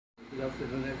Good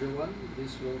afternoon, everyone.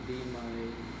 This will be my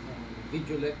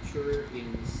video lecture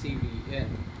in CVN.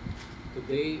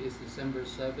 Today is December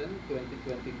 7,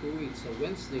 2022. It's a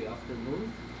Wednesday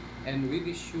afternoon, and we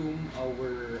resume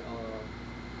our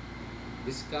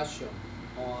discussion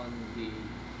on the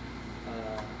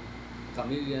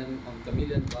chameleon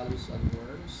values and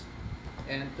norms.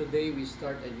 And today we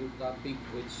start a new topic,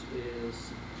 which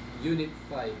is Unit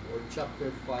 5 or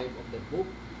Chapter 5 of the book,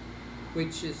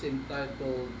 which is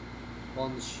entitled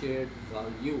on shared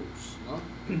values. No?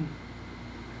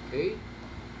 Okay,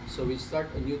 so we start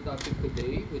a new topic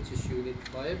today, which is Unit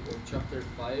 5 or Chapter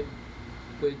 5,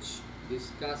 which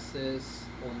discusses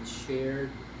on shared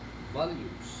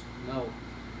values. Now,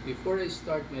 before I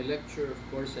start my lecture, of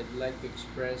course, I'd like to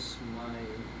express my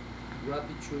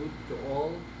gratitude to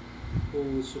all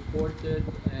who supported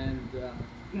and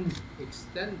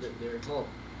extended their help,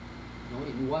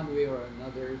 in one way or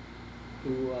another,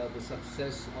 to the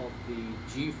success of the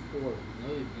G4,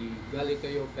 the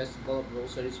Galikayo Festival of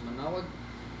Rosaries Manawag,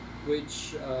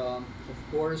 which of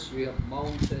course we have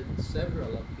mounted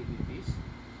several activities.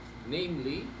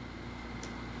 Namely,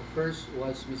 the first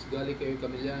was Miss Galikayo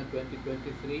Camiliana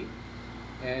 2023,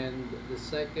 and the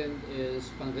second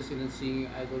is Pangasinan Singing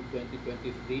Idol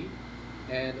 2023,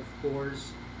 and of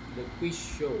course the Quiz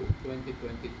Show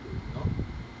 2022.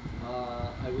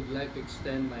 I would like to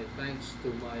extend my thanks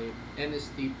to my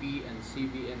NSTP and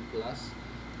CVN Plus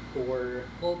for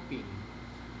helping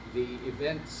the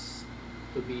events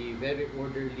to be very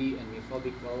orderly and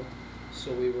methodical,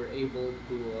 so we were able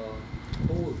to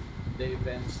hold the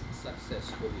events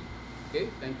successfully. Okay,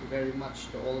 thank you very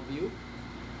much to all of you,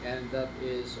 and that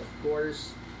is, of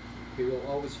course, we will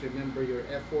always remember your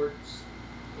efforts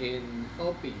in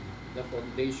helping the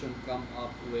foundation come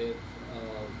up with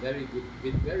very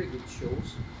good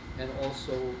shows, and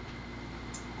also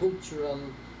cultural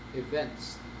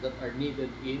events that are needed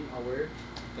in our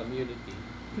community.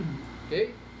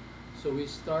 Okay, so I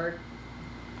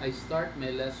start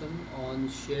my lesson on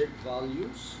shared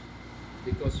values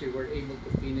because we were able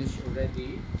to finish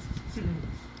already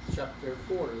chapter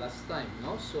 4 last time.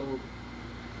 So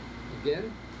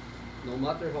again, no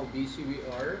matter how busy we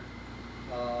are,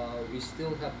 we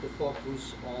still have to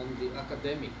focus on the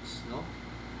academics.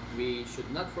 We should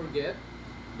not forget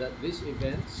that these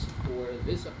events or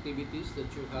these activities that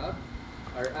you have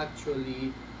are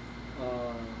actually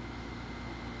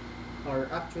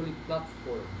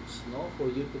platforms, for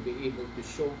you to be able to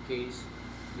showcase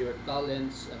your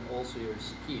talents and also your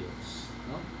skills.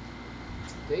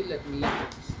 Okay, let me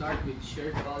start with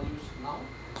shared values now.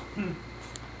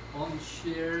 On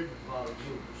shared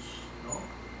values.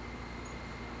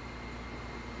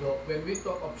 So when we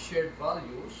talk of shared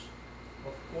values,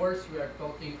 of course we are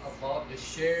talking about the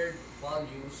shared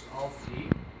values of the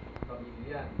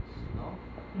Camilians,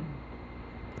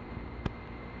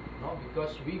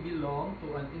 because we belong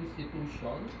to an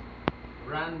institution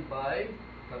run by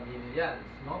Camilians,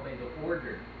 by the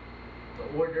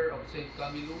order of Saint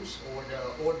Camillus, or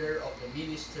the order of the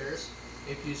ministers.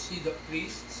 If you see the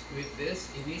priests with these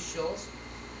initials,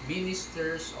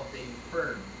 ministers of the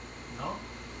infirm,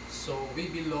 so we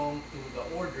belong to the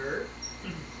order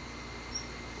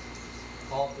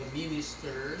of the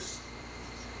ministers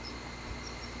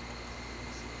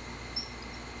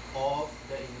of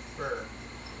the infirm.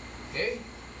 Okay?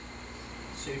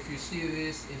 So if you see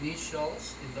these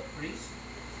initials in the priest,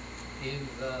 in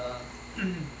the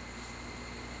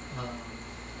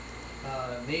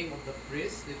name of the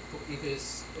priest, it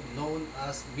is known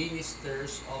as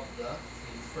ministers of the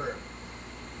infirm.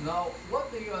 Now,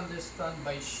 what do you understand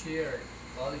by shared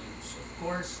values? Of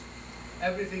course,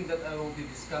 everything that I will be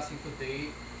discussing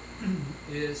today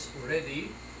is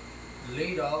already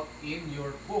laid out in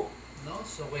your book.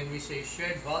 So when we say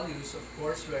shared values, of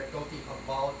course, we are talking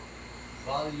about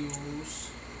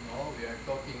values. We are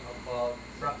talking about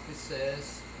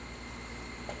practices,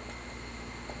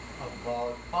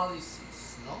 about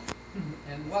policies.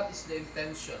 And what is the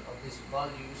intention of these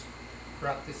values,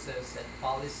 practices, and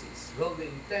policies? Well, the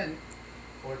intent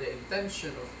or the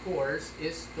intention, of course,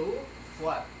 is to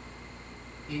what?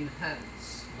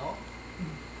 Enhance,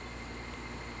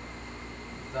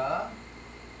 the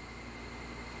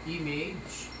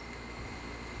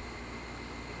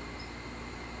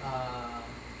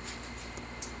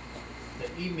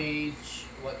image,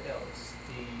 what else?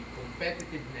 The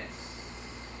competitiveness.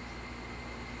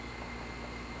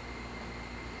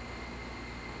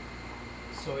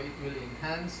 So it will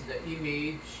enhance the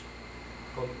image,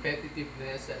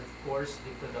 competitiveness, and of course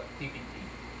the productivity.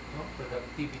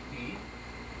 Productivity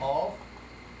of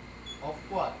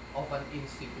what? Of an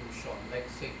institution like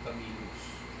St. Camillus.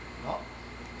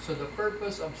 So the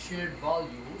purpose of shared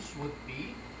values would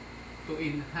be to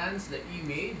enhance the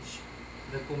image,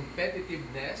 the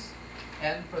competitiveness,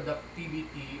 and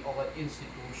productivity of an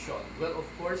institution. Well, of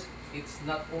course, it's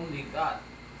not only that,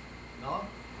 no?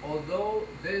 Although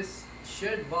these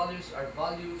shared values are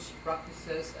values,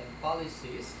 practices, and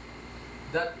policies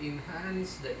that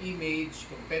enhance the image,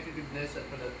 competitiveness, and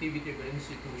productivity of an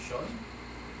institution,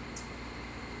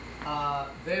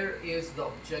 there is the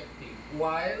objective.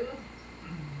 While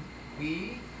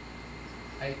we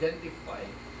identify,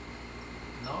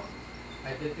 no?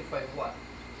 Identify what?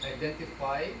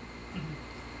 Identify,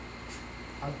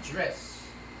 address,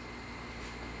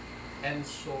 and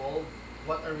solve.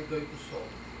 What are we going to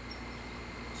solve?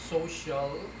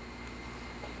 Social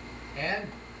and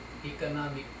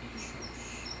economic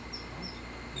issues.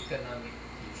 No? Economic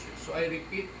issues. So I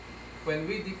repeat, when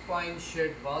we define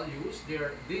shared values,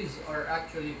 these are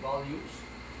actually values,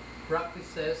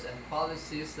 practices, and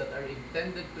policies that are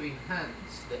intended to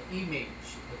enhance the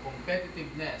image, the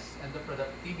competitiveness, and the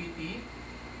productivity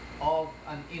of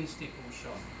an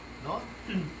institution, no?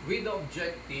 With the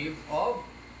objective of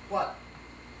what?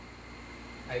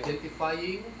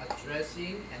 Identifying,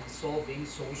 addressing, and solving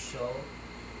social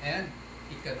and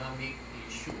economic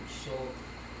issues. So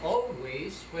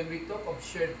always, when we talk of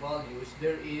shared values,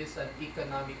 there is an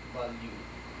economic value.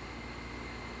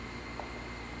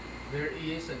 There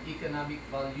is an economic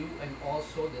value and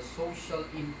also the social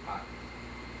impact.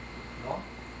 No?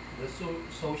 The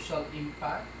social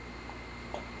impact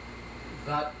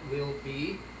that will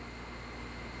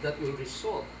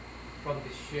result from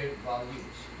the shared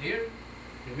values. Clear?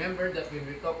 Remember that when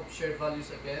we talk of shared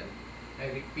values again, I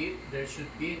repeat, there should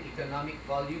be an economic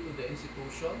value to the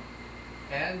institution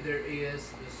and there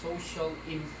is the social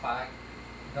impact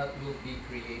that will be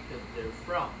created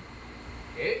therefrom.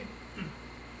 Okay?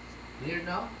 Clear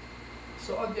now?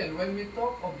 So again, when we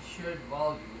talk of shared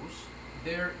values,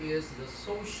 there is the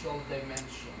social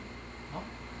dimension. No?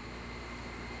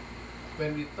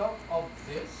 When we talk of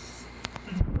this,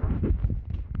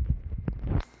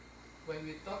 when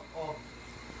we talk of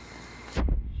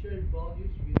shared values,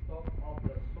 we talk of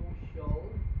the social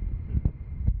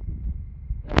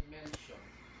dimension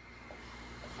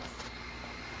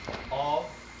of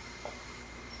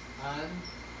an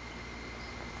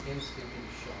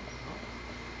institution. No?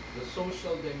 The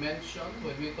social dimension,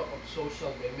 when we talk of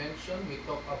social dimension, we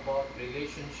talk about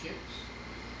relationships.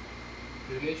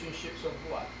 Relationships of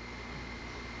what?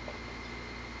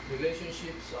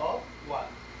 Relationships of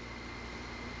what?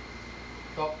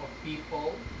 Talk of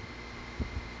people,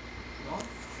 no?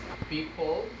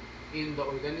 People in the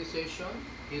organization,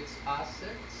 its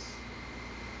assets,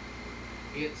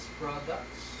 its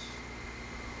products,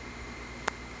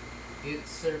 its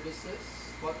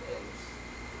services, what else?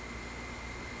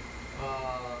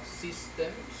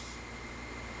 Systems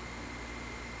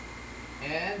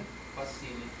and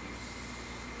facilities,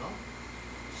 no?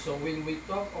 So when we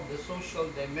talk of the social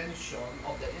dimension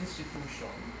of the institution,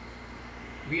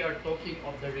 we are talking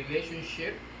of the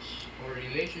relationships or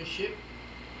relationship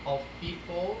of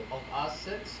people, of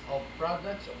assets, of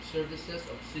products, of services,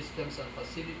 of systems and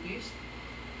facilities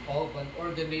of an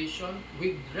organization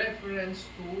with reference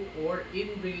to or in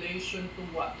relation to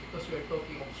what? Because we are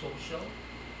talking of social.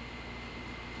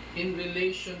 In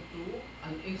relation to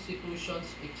an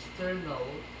institution's external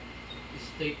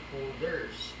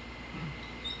stakeholders.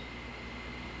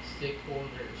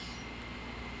 Stakeholders.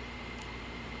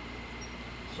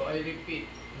 So I repeat,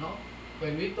 no?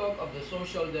 When we talk of the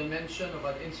social dimension of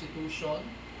an institution,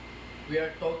 we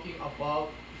are talking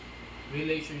about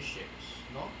relationships,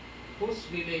 no? Whose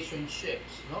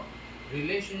relationships, no?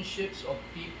 Relationships of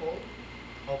people,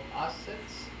 of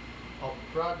assets, of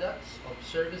products, of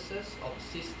services, of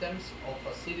systems, of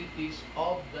facilities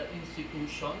of the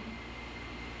institution,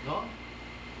 no?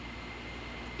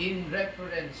 In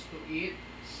reference to its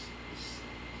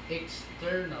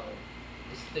external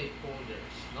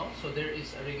stakeholders, no? So there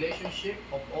is a relationship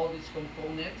of all these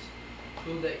components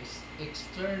to the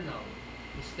external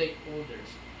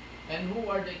stakeholders. And who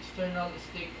are the external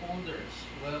stakeholders?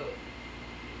 Well,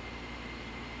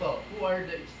 who are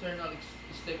the external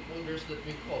stakeholders that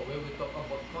we call? Well, we talk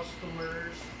about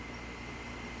customers,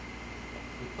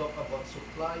 we talk about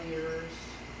suppliers,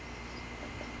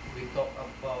 we talk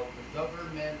about the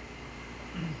government,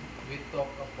 we talk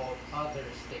about other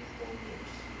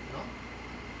stakeholders, no?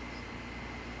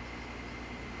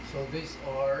 So these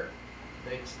are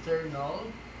the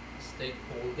external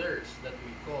stakeholders that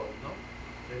we call, no?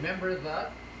 Remember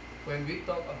that when we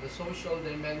talk of the social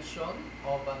dimension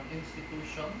of an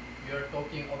institution, we are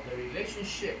talking of the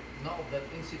relationship, not of that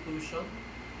institution,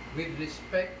 with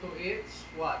respect to its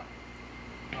what?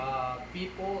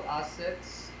 people,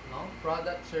 assets, no,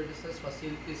 product, services,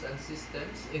 facilities, and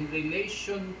systems in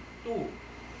relation to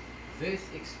these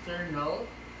external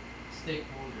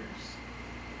stakeholders.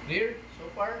 Clear so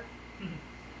far?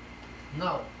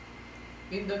 Now,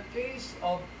 in the case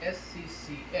of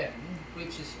SCCM,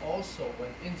 which is also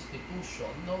an institution,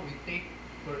 no, we take,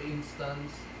 for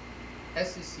instance,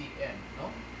 SCCM,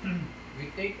 no, we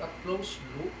take a closed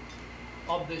loop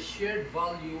of the shared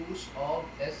values of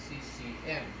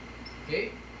SCCM.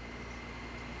 Okay?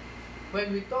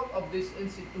 When we talk of this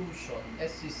institution,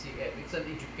 SCCM, it's an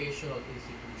educational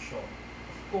institution.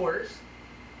 Of course,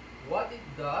 what it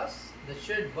does, the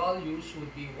shared values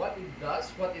would be what it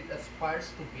does, what it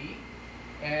aspires to be,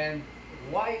 and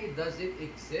why does it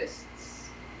exist?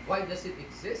 Why does it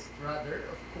exist, rather?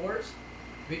 Of course,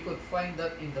 we could find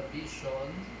that in the vision,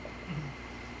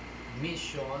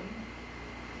 mission,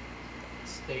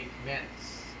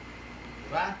 statements.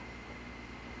 Diba?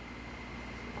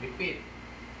 Repeat.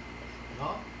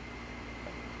 No?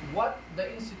 What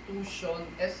the institution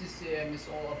SCCM is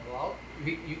all about,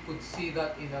 you could see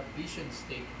that in a vision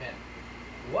statement.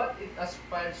 What it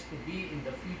aspires to be in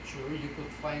the future, you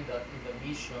could find that in the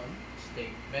mission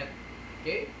statement.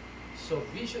 Okay? So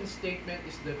vision statement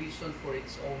is the reason for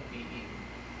its own being.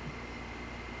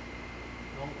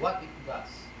 No? What it does.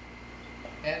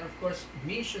 And of course,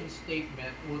 mission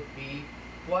statement would be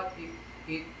what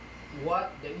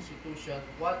what the institution,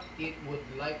 what it would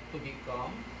like to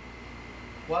become,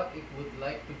 what it would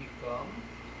like to become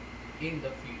in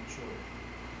the future.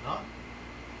 No?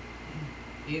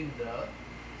 In the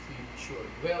future.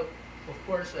 Well, of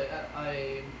course,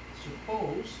 I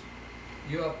suppose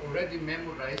you have already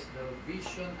memorized the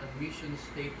vision and mission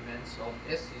statements of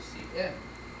SCCM.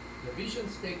 The vision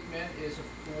statement is,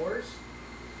 of course,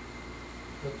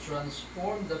 to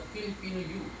transform the Filipino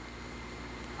youth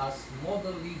as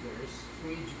model leaders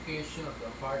through education of the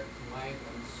heart, mind,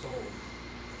 and soul.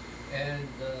 And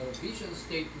the vision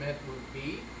statement would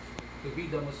be to be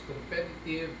the most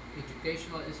competitive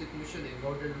educational institution in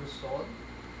Northern Luzon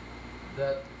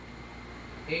that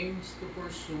aims to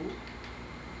pursue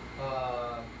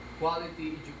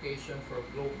quality education for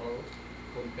global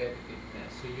competitiveness.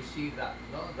 So you see that,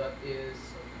 no? That is,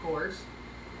 of course,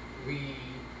 we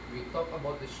talk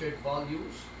about the shared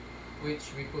values,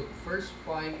 which we could first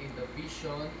find in the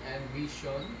vision and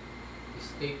mission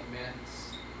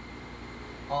statements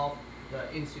of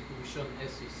the institution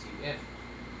SCCM.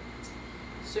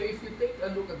 So if you take a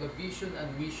look at the vision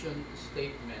and mission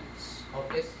statements of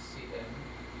SCCM,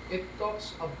 it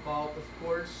talks about, of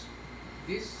course,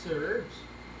 this serve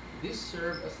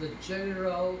as the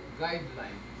general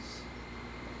guidelines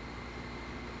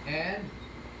and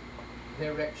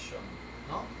direction.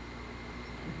 No?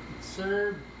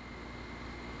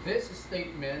 These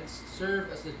statements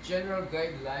serve as the general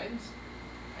guidelines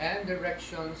and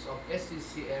directions of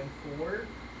SCCM for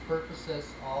purposes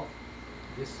of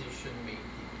decision making.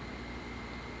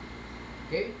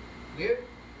 Okay? Clear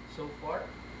so far?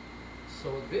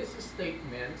 So these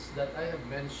statements that I have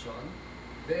mentioned,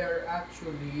 they are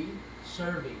actually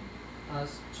serving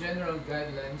as general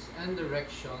guidelines and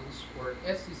directions for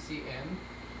SCCM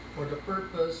for the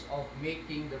purpose of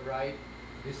making the right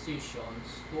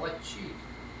decisions to achieve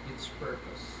its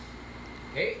purpose.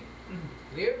 Okay?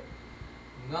 Clear?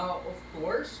 Now, of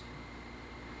course,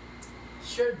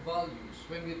 shared values.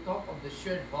 When we talk of the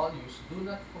shared values, do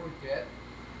not forget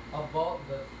about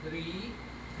the three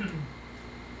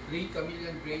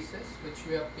chameleon graces which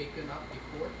we have taken up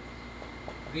before.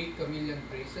 3 chameleon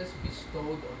graces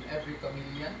bestowed on every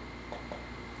chameleon.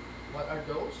 What are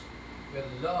those? Well,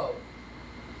 love.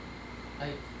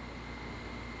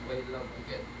 Love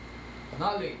again.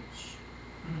 Knowledge.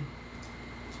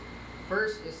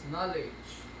 First is knowledge.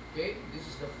 Okay, this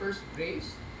is the first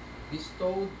grace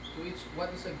bestowed to each. What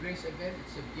is a grace again?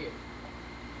 It's a gift.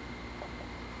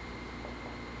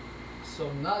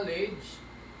 So knowledge,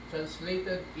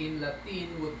 translated in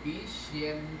Latin, would be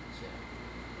scientia.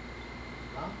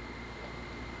 Huh?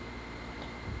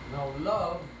 Now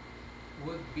love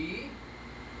would be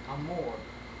amor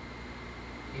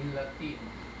in Latin.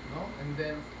 No? And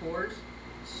then of course,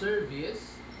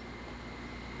 service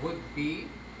would be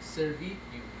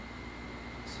servitium.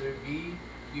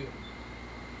 Servitium.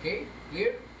 Okay?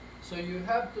 Clear? So you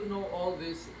have to know all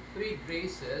these 3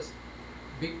 graces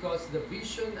because the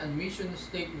vision and mission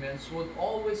statements would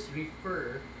always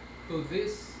refer to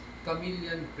these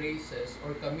chameleon graces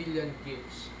or chameleon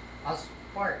gifts as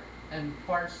part and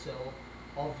parcel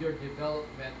of your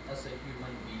development as a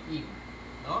human being.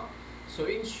 No? So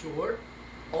in short,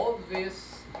 all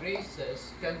these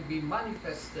graces can be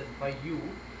manifested by you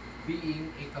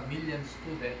being a chameleon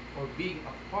student or being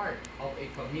a part of a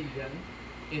chameleon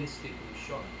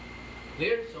institution.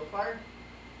 Clear so far?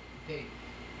 Okay.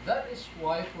 That is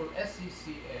why for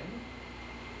SCCM,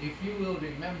 if you will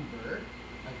remember,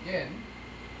 again,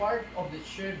 part of the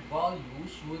shared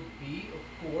values would be, of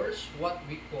course, what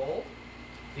we call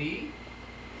the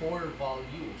core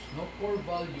values. No, core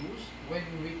values, when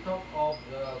we talk of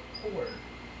the core,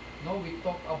 no, we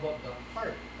talk about the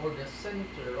heart or the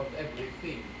center of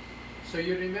everything. So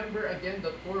you remember again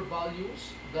the core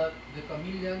values that the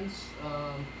chameleons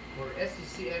or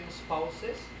SCCM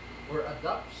spouses or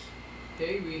adopts.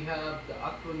 Okay, we have the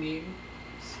acronym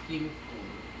skillful.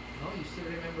 No, you still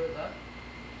remember that?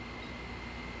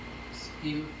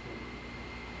 Skillful.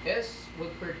 S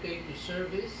would pertain to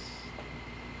service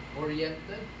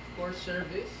oriented, of course,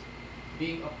 service,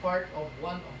 being a part of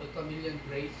one of the chameleon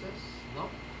graces. No,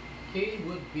 K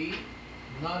would be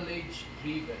knowledge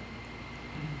driven.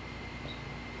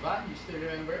 Right? You still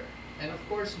remember? And of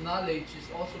course, knowledge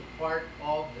is also part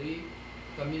of the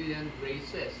chameleon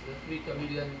graces, the three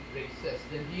chameleon graces.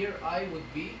 Then here I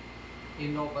would be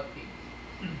innovative.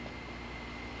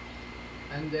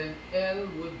 And then L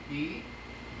would be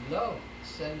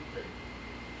love-centered.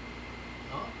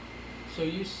 No? So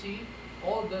you see,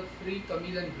 all the three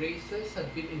chameleon graces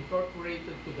had been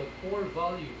incorporated to the core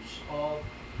values of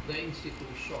the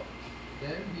institution.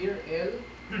 Then here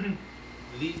L,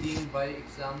 leading by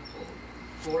example.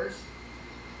 Of course,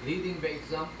 leading by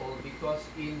example because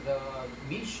in the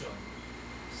mission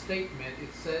statement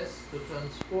it says to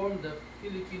transform the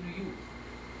Filipino youth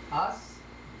as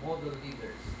model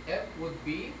leaders. F would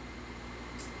be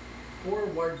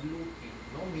forward looking,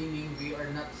 no, meaning we are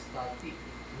not static,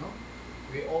 no,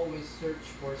 we always search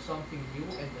for something new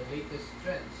and the latest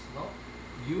trends, no.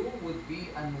 U would be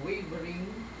unwavering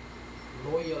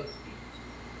loyalty.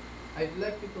 I'd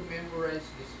like you to memorize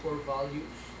these core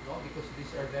values, no, because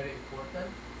these are very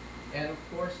important. And of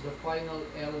course, the final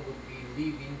L would be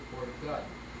living for God.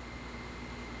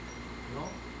 No?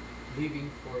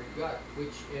 Living for God,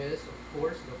 which is, of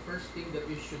course, the first thing that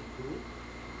we should do,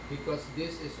 because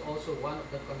this is also one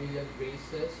of the chameleon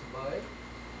graces by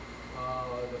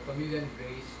the chameleon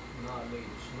grace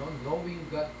knowledge. No? Knowing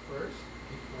God first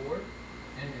before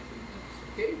anything else.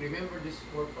 Okay? Remember these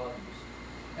four values.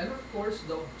 And of course,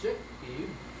 the objective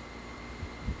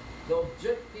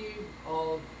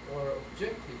of or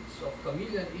objectives of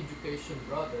chameleon education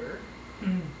rather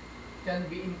can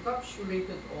be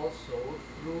encapsulated also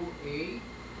through an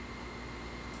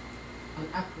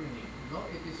acronym. No,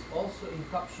 it is also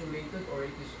encapsulated or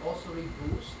it is also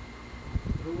reduced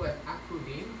through an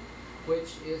acronym,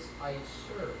 which is I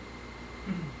serve.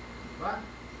 Right?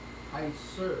 I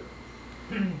serve.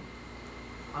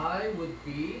 I would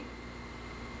be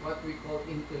what we call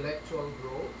intellectual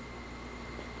growth.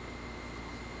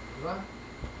 Right?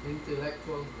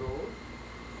 Intellectual growth.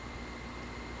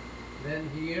 Then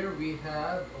here we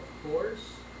have, of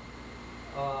course,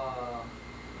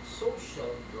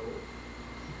 social growth.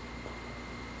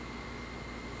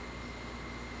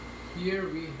 Here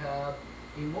we have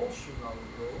emotional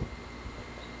growth.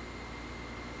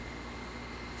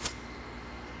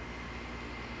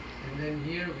 And then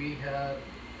here we have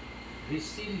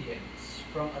resilience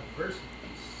from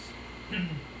adversities.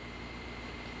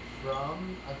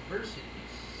 From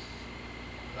adversities.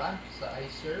 Right? Sa I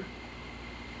serve.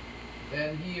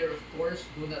 Then here, of course,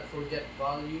 do not forget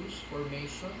values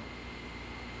formation.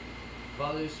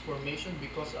 Values formation,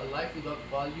 because a life without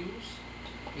values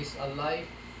is a life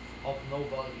of no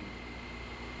value.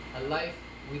 A life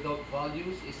without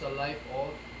values is a life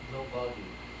of no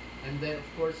value. And then, of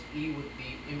course, E would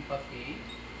be empathy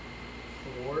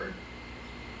for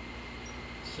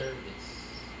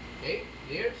service. Okay,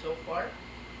 clear so far?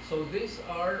 So these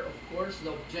are, of course,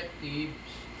 the objectives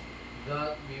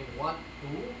that we want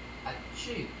to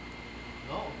achieve.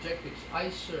 No, objectives. I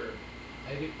serve.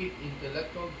 I repeat,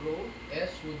 intellectual growth.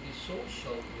 S would be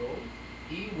social growth.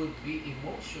 E would be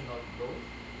emotional growth.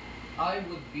 I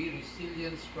would be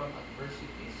resilience from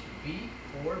adversities. V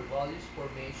for values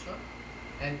formation.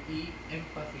 And E,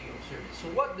 empathy of service. So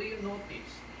what do you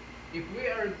notice? If we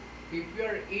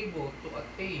are able to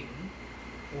attain,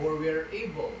 or we are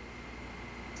able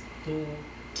to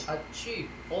achieve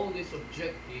all these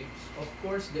objectives, of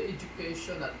course, the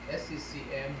education at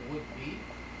SCCM would be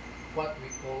what we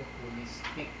call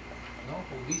holistic. No,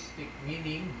 holistic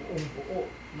meaning buong buo.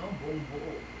 No, buong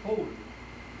buo, whole,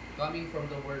 coming from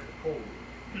the word whole.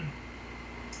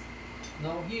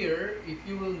 Now here, if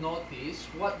you will notice,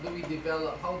 what do we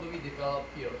develop? How do we develop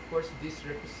here? Of course, this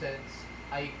represents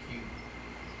IQ.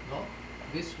 No,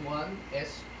 this one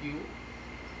SQ.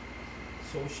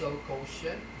 social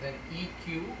quotient, then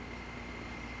EQ,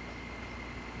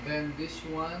 then this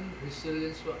one,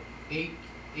 resilience,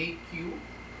 AQ,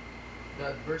 the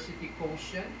adversity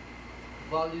quotient.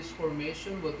 Values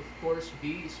formation would of course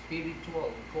be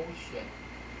spiritual quotient,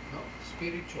 no?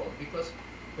 Spiritual, because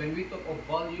when we talk of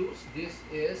values, this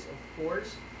is of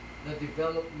course the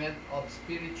development of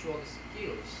spiritual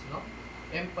skills, no?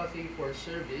 Empathy for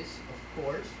service, of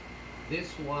course,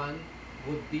 this one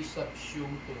would be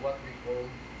subsumed to what we call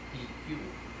EQ,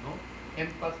 no?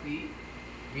 Empathy,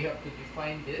 we have to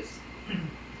define this.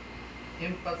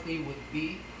 Empathy would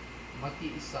be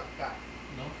maki-isa ka,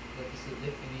 no? That is the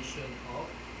definition of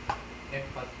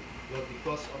empathy. Well,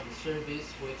 because of the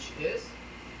service, which is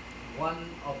one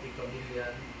of the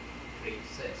chameleon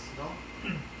traces, no?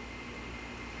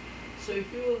 So if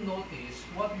you will notice,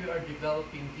 what we are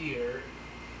developing here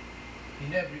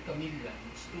in every chameleon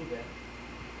student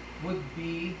would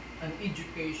be an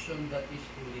education that is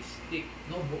holistic,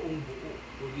 no? Buong buo,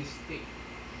 holistic.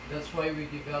 That's why we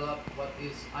develop what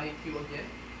is IQ again.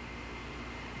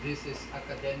 This is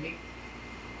academic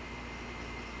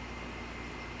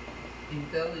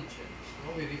intelligence.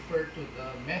 No? We refer to the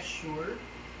measure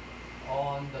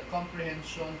on the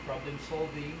comprehension, problem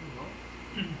solving.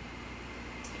 No?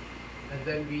 And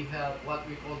then we have what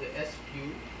we call the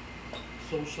SQ,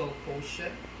 social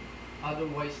quotient,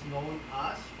 otherwise known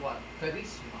as what?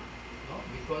 Charisma. No?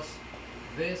 Because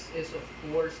this is of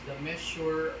course the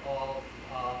measure of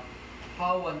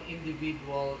how an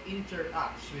individual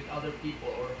interacts with other people,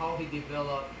 or how he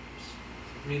develops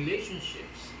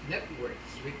relationships,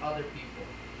 networks with other people.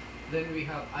 Then we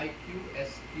have IQ,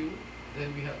 SQ,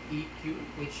 then we have EQ,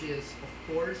 which is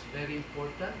of course very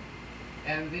important.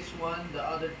 And this one, the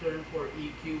other term for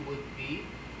EQ would be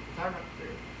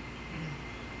character.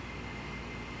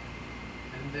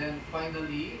 And then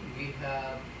finally, we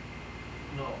have,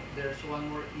 no, there's one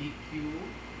more EQ,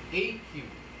 AQ,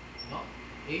 no?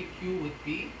 AQ would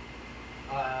be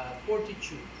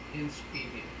fortitude in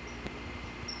spirit.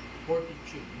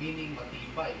 Fortitude, meaning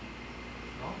matibay,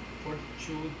 no?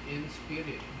 Fortitude in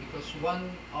spirit. Because one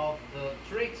of the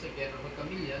traits again of a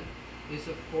chameleon is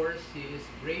of course he is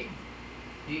brave,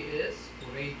 he is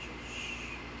courageous,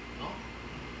 no?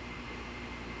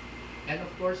 And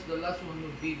of course the last one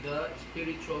would be the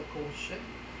spiritual quotient.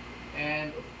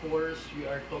 And of course we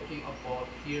are talking about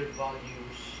here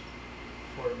values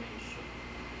formation,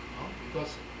 no?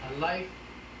 Because a life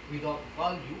without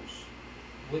values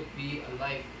would be a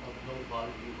life of no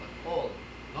value at all,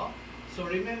 no? So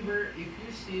remember, if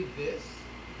you see this,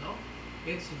 no,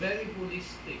 it's very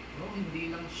holistic, no? Hindi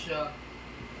lang siya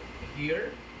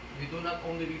here. We do not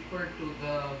only refer to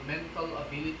the mental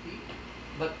ability,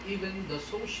 but even the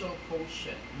social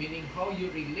quotient, meaning how you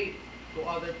relate to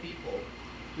other people.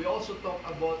 We also talk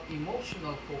about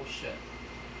emotional quotient,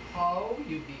 how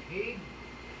you behave.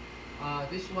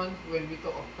 This one, when we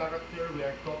talk of character, we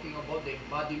are talking about the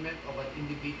embodiment of an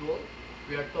individual.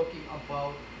 We are talking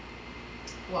about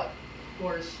what? Of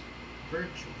course,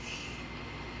 virtues.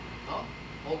 No?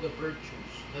 All the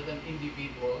virtues that an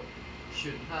individual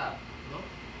should have. No?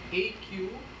 AQ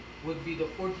would be the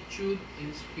fortitude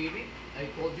in spirit. I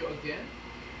told you again,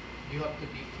 you have to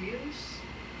be fierce.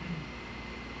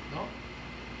 No?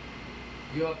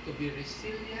 You have to be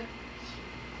resilient.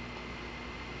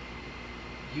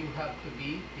 You have to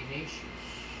be tenacious.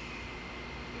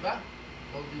 Diba?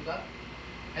 Told you that.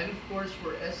 And of course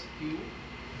for SQ,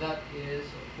 that is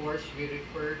of course we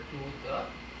refer to the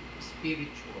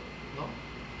spiritual, no?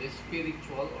 The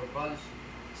spiritual or values,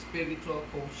 spiritual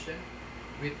quotient.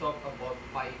 We talk about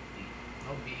piety,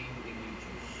 no? Being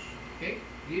religious. Okay?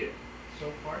 Clear?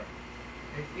 So far?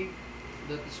 I think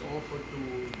that is all for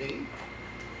today.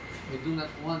 We do not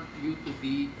want you to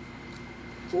be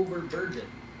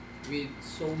overburdened with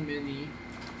so many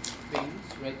things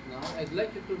right now. I'd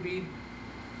like you to read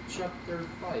chapter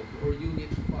 5 or unit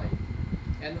 5.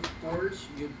 And of course,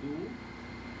 you do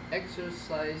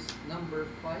exercise number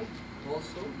 5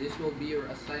 also. This will be your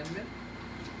assignment.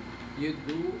 You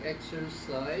do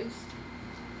exercise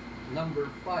number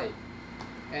 5.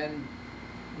 And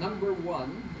number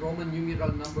 1, Roman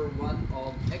numeral number 1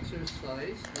 of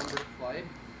exercise number 5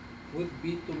 would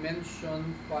be to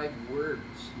mention 5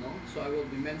 words, no? So I will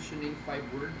be mentioning 5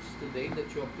 words today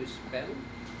that you have to spell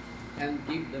and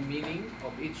give the meaning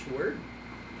of each word.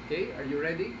 Okay, are you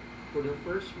ready for the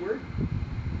first word?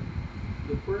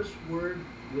 The first word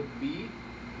would be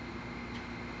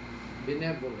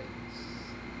benevolence.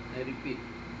 I repeat,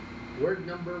 word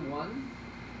number 1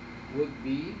 would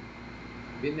be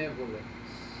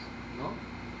benevolence, no?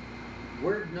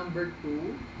 Word number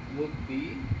 2 would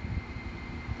be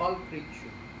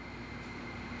pulchritude.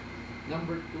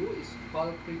 Number 2 is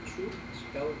pulchritude,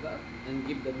 spell that and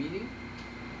give the meaning.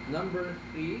 Number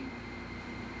 3,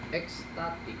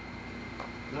 ecstatic.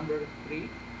 Number 3,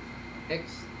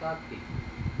 ecstatic.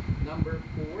 Number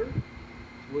 4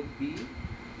 would be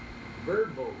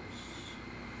verbose.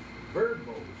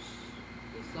 Verbose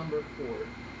is number 4.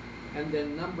 And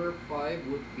then number 5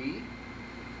 would be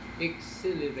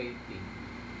exhilarating.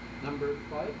 Number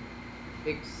 5,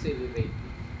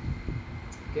 exhilarating.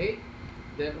 Okay?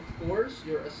 Then of course,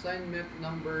 your assignment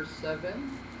number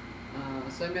 7.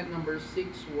 Assignment number 6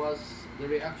 was the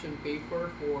reaction paper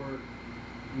for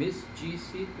Miss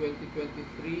GC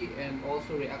 2023 and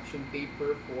also reaction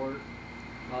paper for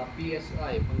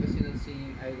PSI, Pangasinan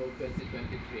Singing Idol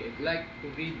 2023. I'd like to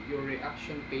read your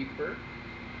reaction paper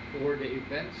for the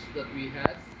events that we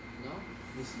had, no?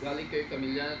 Miss Galikoy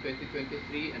Camillana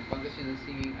 2023 and Pangasinan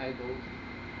Singing Idol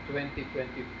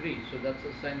 2023. So that's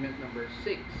assignment number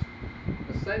 6.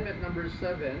 Assignment number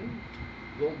 7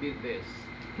 will be this.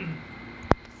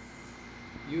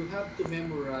 You have to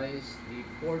memorize the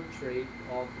portrait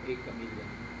of a chameleon.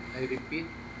 I repeat,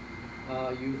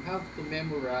 you have to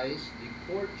memorize the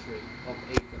portrait of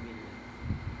a chameleon.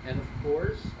 And of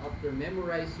course, after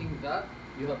memorizing that,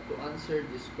 you have to answer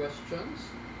these questions.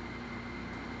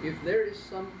 If there is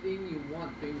something you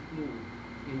want to include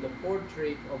in the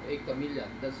portrait of a chameleon,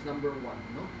 that's number 1,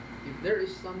 no? If there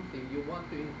is something you want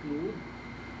to include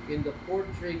in the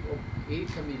portrait of a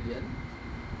chameleon,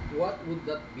 what would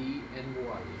that be and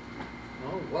why?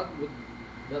 No? What would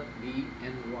that be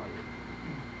and why?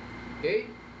 Okay?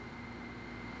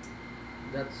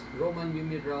 That's Roman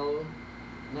numeral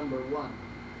number 1.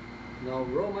 Now,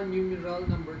 Roman numeral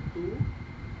number 2,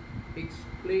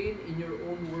 explain in your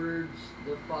own words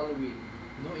the following.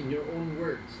 No, in your own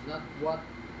words, not what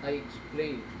I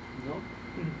explained. No?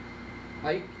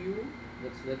 IQ,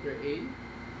 that's letter A.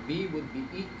 B would be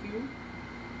EQ.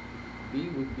 B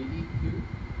would be EQ.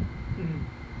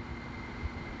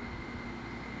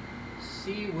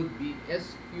 C would be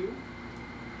SQ.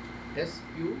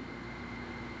 SQ.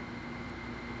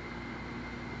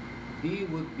 D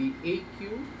would be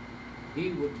AQ.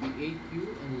 D would be AQ.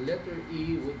 And letter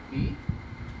E would be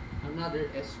another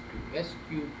SQ.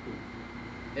 SQ2.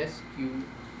 SQ2.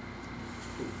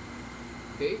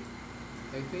 Okay?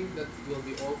 I think that will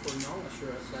be all for now as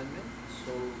your assignment.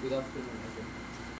 So, good afternoon, everyone.